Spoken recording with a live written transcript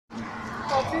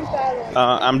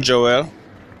I'm Joel.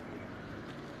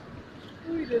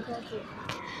 Who you dey talk to?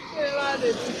 Whoever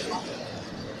dey do.